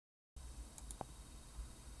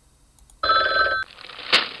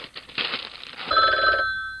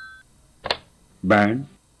Ban.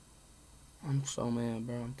 I'm so mad,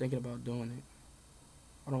 bro. I'm thinking about doing it.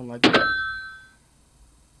 I don't like it.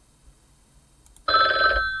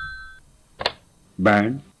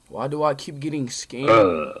 Ban. Why do I keep getting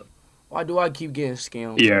scammed? Why do I keep getting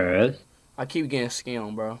scammed? Bro? Yes. I keep getting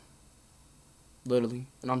scammed, bro. Literally.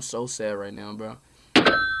 And I'm so sad right now, bro.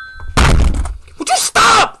 Would you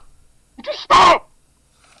stop? Would you stop?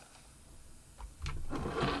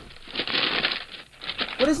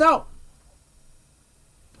 What is that?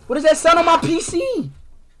 What is that sound on my PC?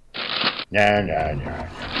 No.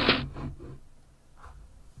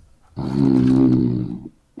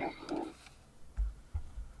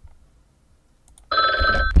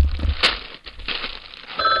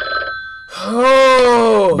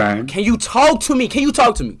 Oh, Ban. can you talk to me? Can you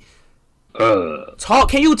talk to me?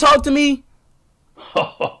 Can you talk to me?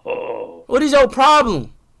 What is your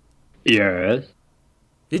problem? Yes.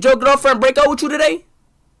 Did your girlfriend break up with you today?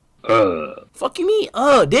 Fuck you mean?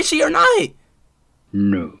 Did she or not?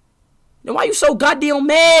 No. Then why you so goddamn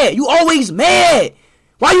mad? You always mad.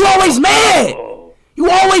 Why you always mad? You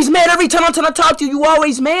always mad every time I'm trying to talk to you. You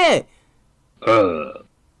always mad. Oh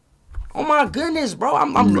my goodness, bro.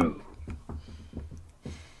 I'm no.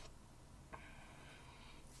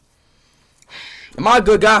 Am I a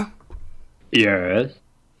good guy? Yes.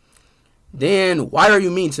 Then why are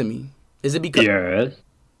you mean to me? Is it because? Yes.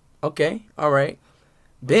 Okay. All right.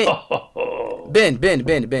 Ben.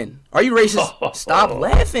 Ben. Are you racist? Stop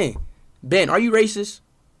laughing. Ben, are you racist?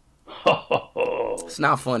 It's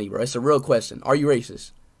not funny, bro. It's a real question. Are you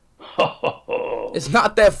racist? It's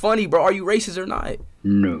not that funny, bro. Are you racist or not?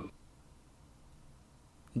 No.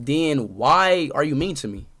 Then why are you mean to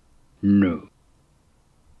me? No.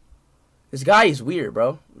 This guy is weird,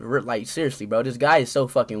 bro. Like, seriously, bro. This guy is so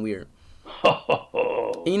fucking weird.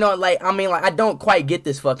 You know, like, I mean, like, I don't quite get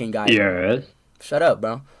this fucking guy. Yes. Shut up,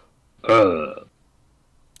 bro.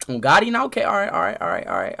 Gotti now? Okay, all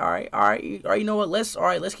right. You know what? Let's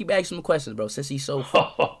keep asking him questions, bro. Since he's so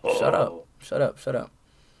shut up.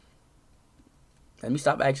 Let me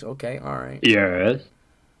stop asking. Okay, all right. Yes.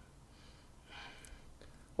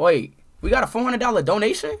 Wait, we got a $400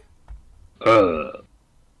 donation?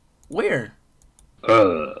 Where?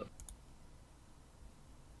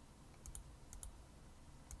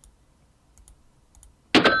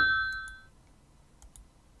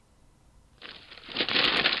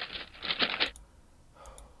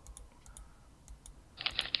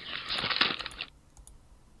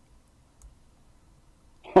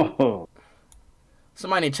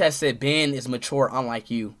 Somebody in chat said Ben is mature, unlike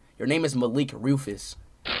you. Your name is Malik Rufus.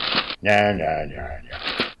 No.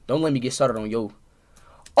 Don't let me get started on yo.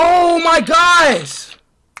 Oh my gosh!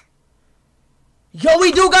 Yo,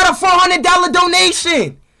 we do got a $400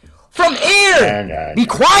 donation from Air. No. Be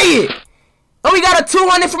quiet. Oh, we got a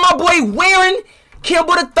 $200 from my boy Warren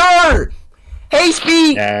Campbell III. Hey,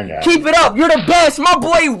 Speed, keep it up. You're the best. My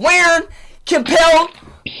boy Warren Campbell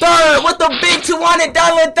III with the big $200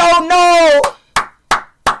 though. No.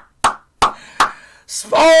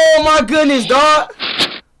 Oh my goodness, dog.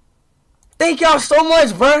 Thank y'all so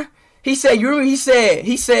much, bruh. He said, you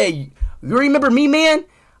remember me, man?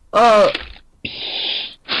 You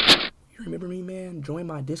remember me, man? Join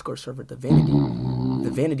my Discord server, The Vanity. The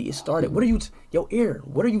Vanity is started. What are you, yo, Air,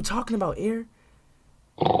 what are you talking about, Air?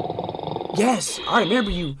 Yes, I remember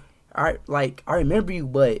you. I remember you,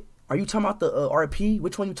 but are you talking about the RP?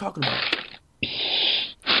 Which one you talking about?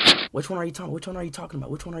 Which one are you talking about?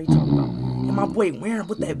 And my boy Warren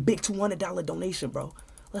with that big $200 donation, bro.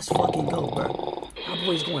 Let's fucking go, bro. My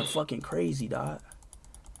boy's going fucking crazy, dog.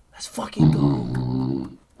 Let's fucking go.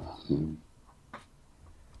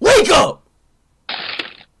 Wake up!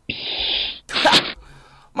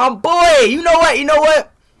 My boy, you know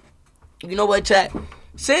what, chat?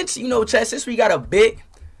 Since we got a big...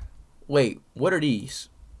 Wait, what are these?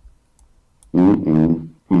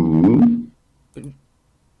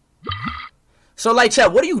 So, like,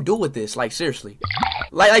 chat, what do you do with this? Like, seriously.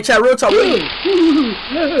 Like chat, real talk.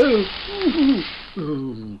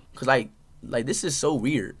 Cause, like, this is so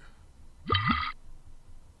weird.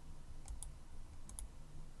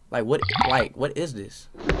 What is this?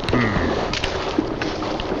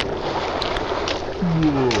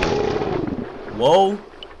 Whoa.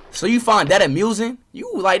 So you find that amusing?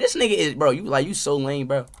 You, like, this nigga is, bro, you so lame,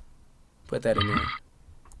 bro. Put that in there.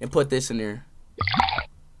 And put this in there.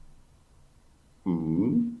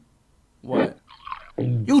 What?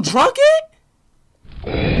 You drunk it?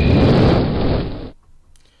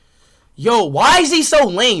 Yo, why is he so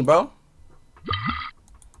lame, bro?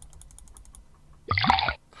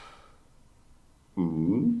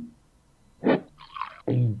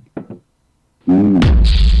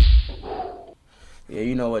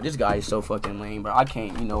 know what? This guy is so fucking lame, bro. I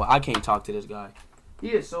can't, you know what? I can't talk to this guy. He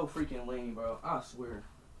is so freaking lame, bro. I swear.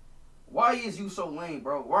 Why is you so lame,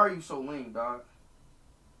 bro? Why are you so lame, dog?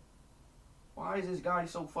 Why is this guy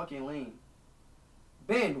so fucking lame?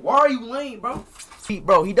 Ben, why are you lame, bro? He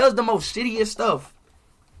does the most shittiest stuff.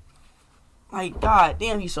 Like, god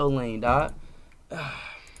damn, he's so lame, dog.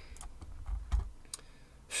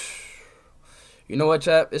 You know what,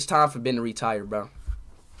 chap? It's time for Ben to retire, bro.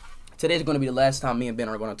 Today's going to be the last time me and Ben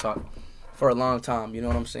are going to talk for a long time. You know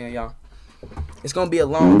what I'm saying, y'all? It's going to be a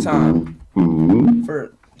long time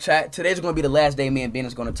for chat. Today's going to be the last day me and Ben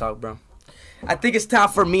is going to talk, bro. I think it's time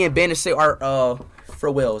for me and Ben to say our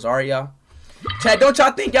farewells. All right, y'all? Chat, don't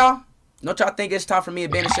y'all think, y'all? Don't y'all think it's time for me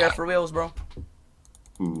and Ben to say our farewells, bro?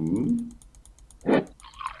 Don't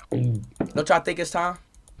y'all think it's time?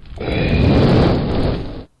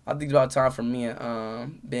 I think it's about time for me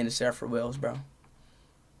and Ben to say our farewells, bro.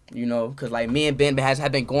 You know, because, like, me and Ben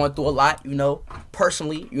have been going through a lot, you know,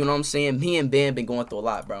 personally. You know what I'm saying? Me and Ben been going through a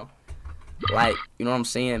lot, bro. Like, you know what I'm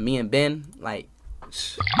saying? Me and Ben, like, I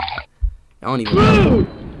don't even know.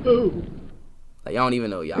 Like, y'all don't even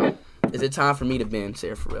know, y'all. Is it time for me to Ben say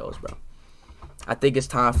our farewells, bro? I think it's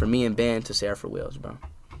time for me and Ben to say our farewells, bro.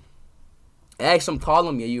 Ask him, call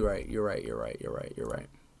him. Yeah, you're right. You're right. You're right. You're right. You're right.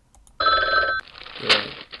 You're right.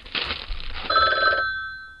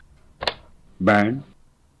 Ben?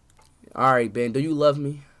 All right, Ben. Do you love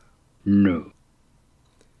me? No.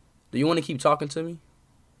 Do you want to keep talking to me?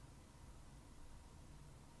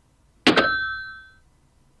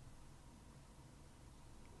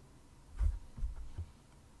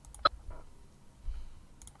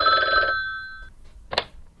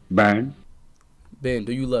 Ben? Ben,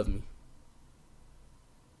 do you love me?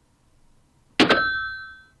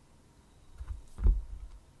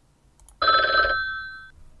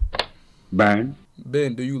 Ben?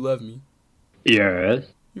 Ben, do you love me? Yes.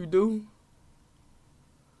 You do?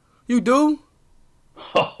 You do?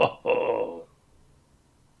 Ho ho ho.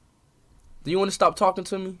 Do you want to stop talking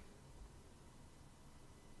to me?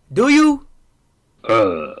 Do you?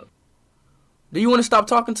 Do you want to stop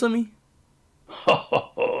talking to me? Ho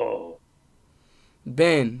ho ho.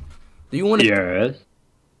 Ben, do you want to? Yes.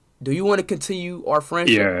 Do you want to continue our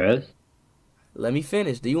friendship? Yes. Let me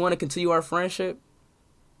finish. Do you want to continue our friendship?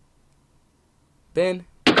 Ben?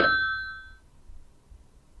 I'm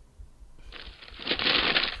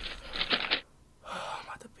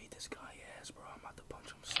about to beat this guy ass, bro. I'm about to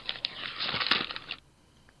punch him so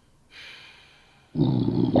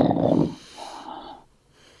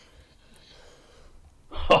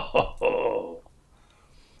Ho ho ho.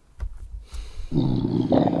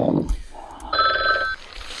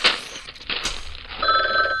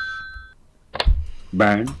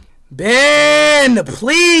 Ben? Ben,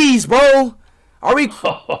 please, bro. Are we?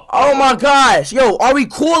 Oh my gosh, yo, are we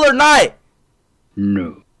cool or not?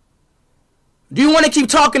 No. Do you want to keep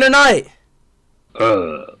talking or not?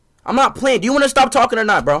 I'm not playing. Do you want to stop talking or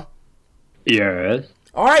not, bro? Yes.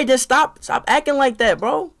 All right, just stop acting like that,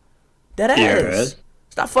 bro. That ass. Yes.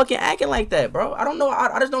 Stop fucking acting like that, bro. I don't know.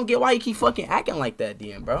 I just don't get why you keep fucking acting like that,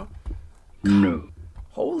 then, bro. No.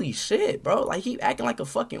 Holy shit, bro. Like, he acting like a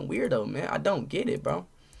fucking weirdo, man. I don't get it, bro.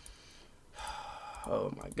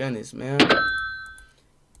 Oh my goodness, man.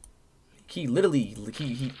 He literally,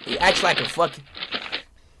 he acts like a fucking...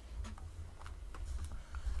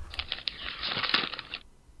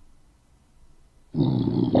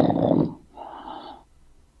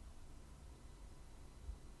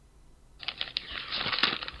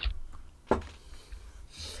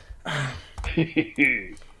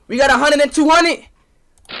 We got 100 and 200?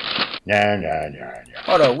 No.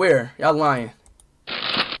 Hold up, where? Y'all lying.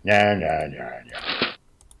 No.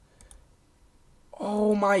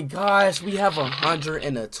 Oh my gosh, we have $100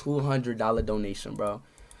 and a $200 donation, bro.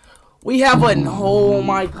 We have a, oh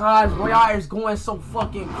my gosh, bro, y'all is going so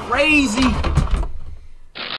fucking crazy.